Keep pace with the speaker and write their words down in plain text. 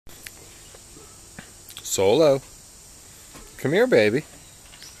Solo. Come here, baby.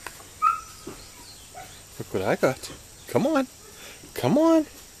 Look what I got. Come on. Come on.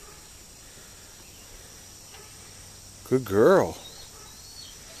 Good girl.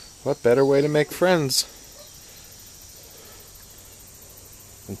 What better way to make friends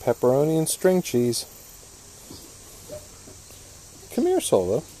than pepperoni and string cheese? Come here,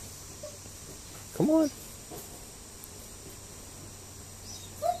 Solo. Come on.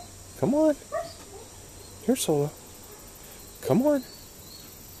 Come on. Here, Solo. Come on.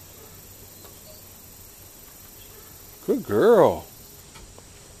 Good girl.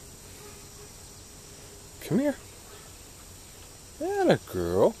 Come here. Atta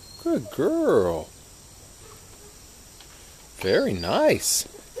girl. Good girl. Very nice.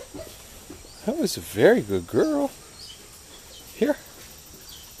 That was a very good girl. Here.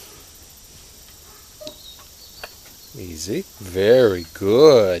 Easy. Very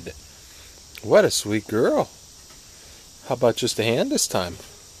good. What a sweet girl. How about just a hand this time?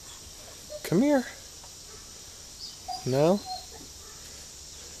 Come here. No?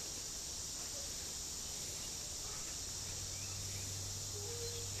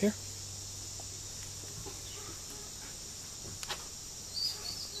 Here.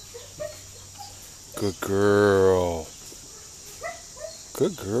 Good girl.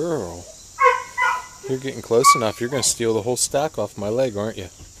 Good girl. You're getting close enough. You're going to steal the whole stack off my leg, aren't you?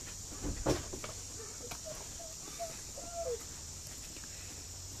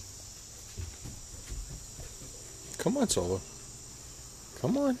 Come on, Solo.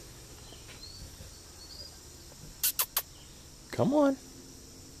 Come on. Come on.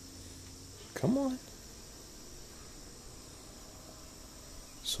 Come on.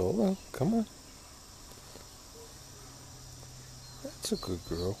 Solo, come on. That's a good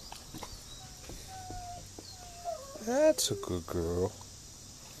girl. That's a good girl.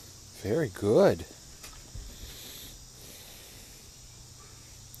 Very good.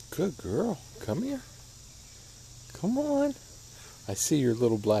 Good girl. Come here. Come on. I see your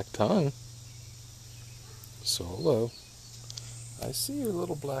little black tongue. Solo. I see your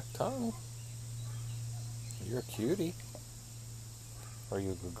little black tongue. You're a cutie. Are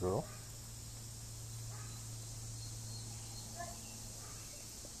you a good girl?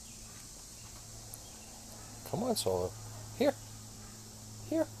 Come on, Solo. Here.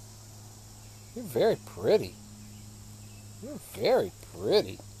 Here. You're very pretty. You're very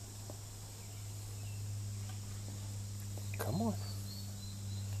pretty. Come on.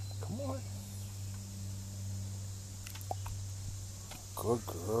 Come on. Good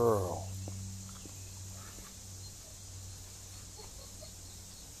girl.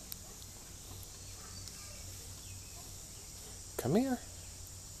 Come here.